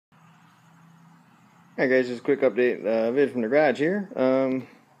Alright guys, just a quick update vid from the garage here.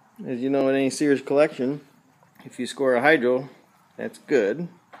 As you know, in any Sears collection, if you score a hydro, that's good.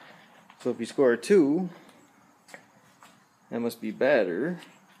 So if you score a 2, that must be better.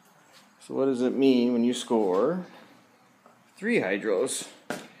 So what does it mean when you score 3 hydros?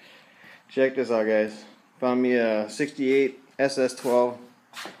 Check this out, guys. Found me a 68 SS12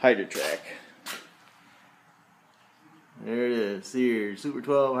 Hydro Track. There it is, Sears Super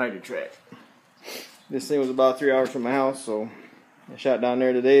 12 Hydro Track. This thing was about 3 hours from my house, so I shot down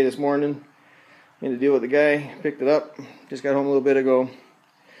there this morning. Made a deal with the guy, picked it up. Just got home a little bit ago,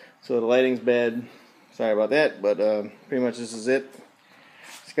 so the lighting's bad. Sorry about that, but pretty much this is it.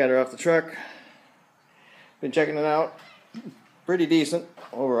 Just got her off the truck. Been checking it out. Pretty decent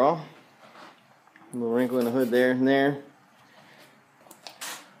overall. A little wrinkle in the hood there and there.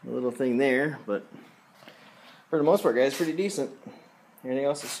 A little thing there, but for the most part, guys, pretty decent. Everything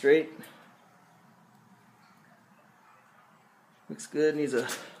else is straight. Looks good. Needs a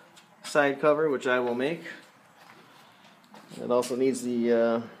side cover, which I will make. It also needs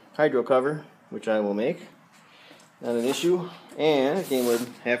the hydro cover, which I will make. Not an issue. And it came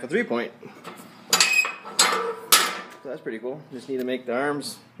with half a 3-point. So that's pretty cool. Just need to make the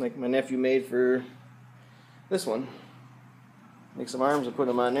arms like my nephew made for this one. Make some arms and put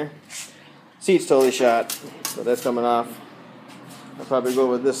them on there. Seat's totally shot, so that's coming off. I'll probably go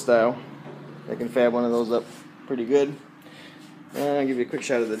with this style. I can fab one of those up pretty good. I'll give you a quick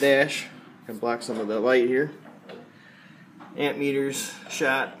shot of the dash. Can block some of the light here. Amp meters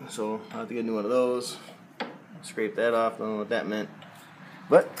shot, so I'll have to get a new one of those. Scrape that off, don't know what that meant.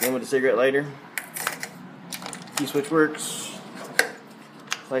 But then with the cigarette lighter, key switch works,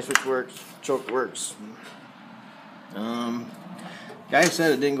 light switch works, choke works. Guy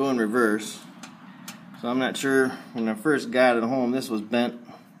said it didn't go in reverse, so I'm not sure. When I first got it home, this was bent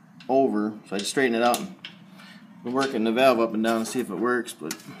over, so I just straightened it out and been working the valve up and down to see if it works,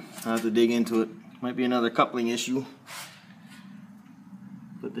 but I'll have to dig into it. Might be another coupling issue.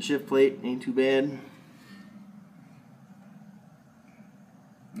 But the shift plate ain't too bad.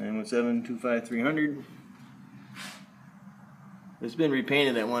 917-25300. It's been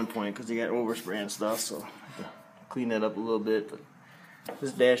repainted at one point because they got overspray and stuff, so I have to clean that up a little bit. But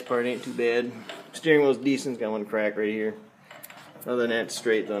this dash part ain't too bad. Steering wheel's decent. It's got one crack right here. Other than that, it's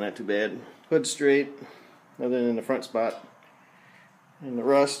straight though, not too bad. Hood's straight, other than the front spot and the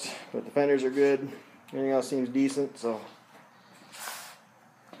rust, but the fenders are good. Everything else seems decent, so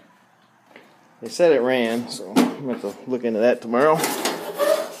they said it ran, so I'm going to have to look into that tomorrow.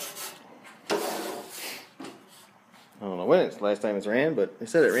 I don't know when it's the last time it's ran, but they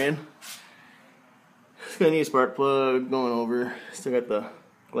said it ran. It's going to need a spark plug going over. Still got the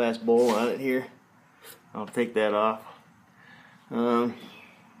glass bowl on it here. I'll take that off. I'm going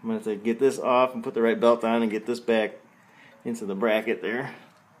to have to get this off and put the right belt on and get this back into the bracket there.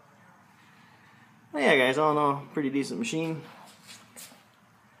 But yeah, guys, all in all, pretty decent machine.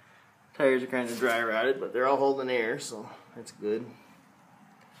 Tires are kind of dry rotted, but they're all holding air, so that's good.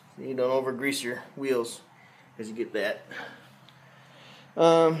 So you don't over grease your wheels as you get that.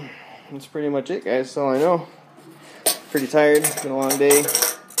 That's pretty much it, guys. That's all I know. Pretty tired. It's been a long day.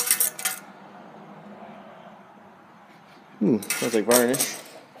 Smells like varnish.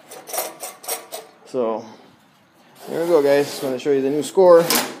 So there we go, guys. Just want to show you the new score.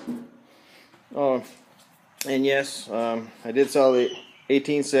 Oh, and yes, I did sell the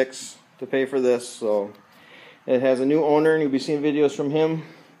 18.6 to pay for this, so it has a new owner, and you'll be seeing videos from him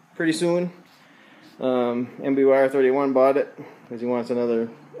pretty soon. MBYR31 bought it because he wants another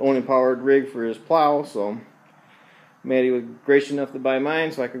owning powered rig for his plow, so Maddie was gracious enough to buy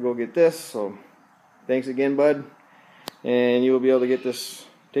mine so I could go get this. So thanks again, bud, and you will be able to get this,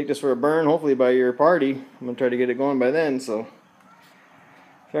 take this for a burn hopefully by your party. I'm gonna try to get it going by then. So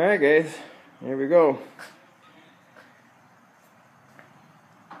alright, guys, there we go.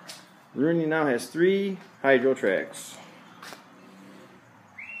 Rooney now has 3 hydro tracks.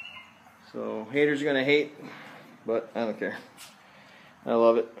 So haters are gonna hate, but I don't care. I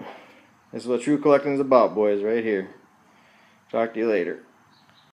love it. This is what true collecting is about, boys, right here. Talk to you later.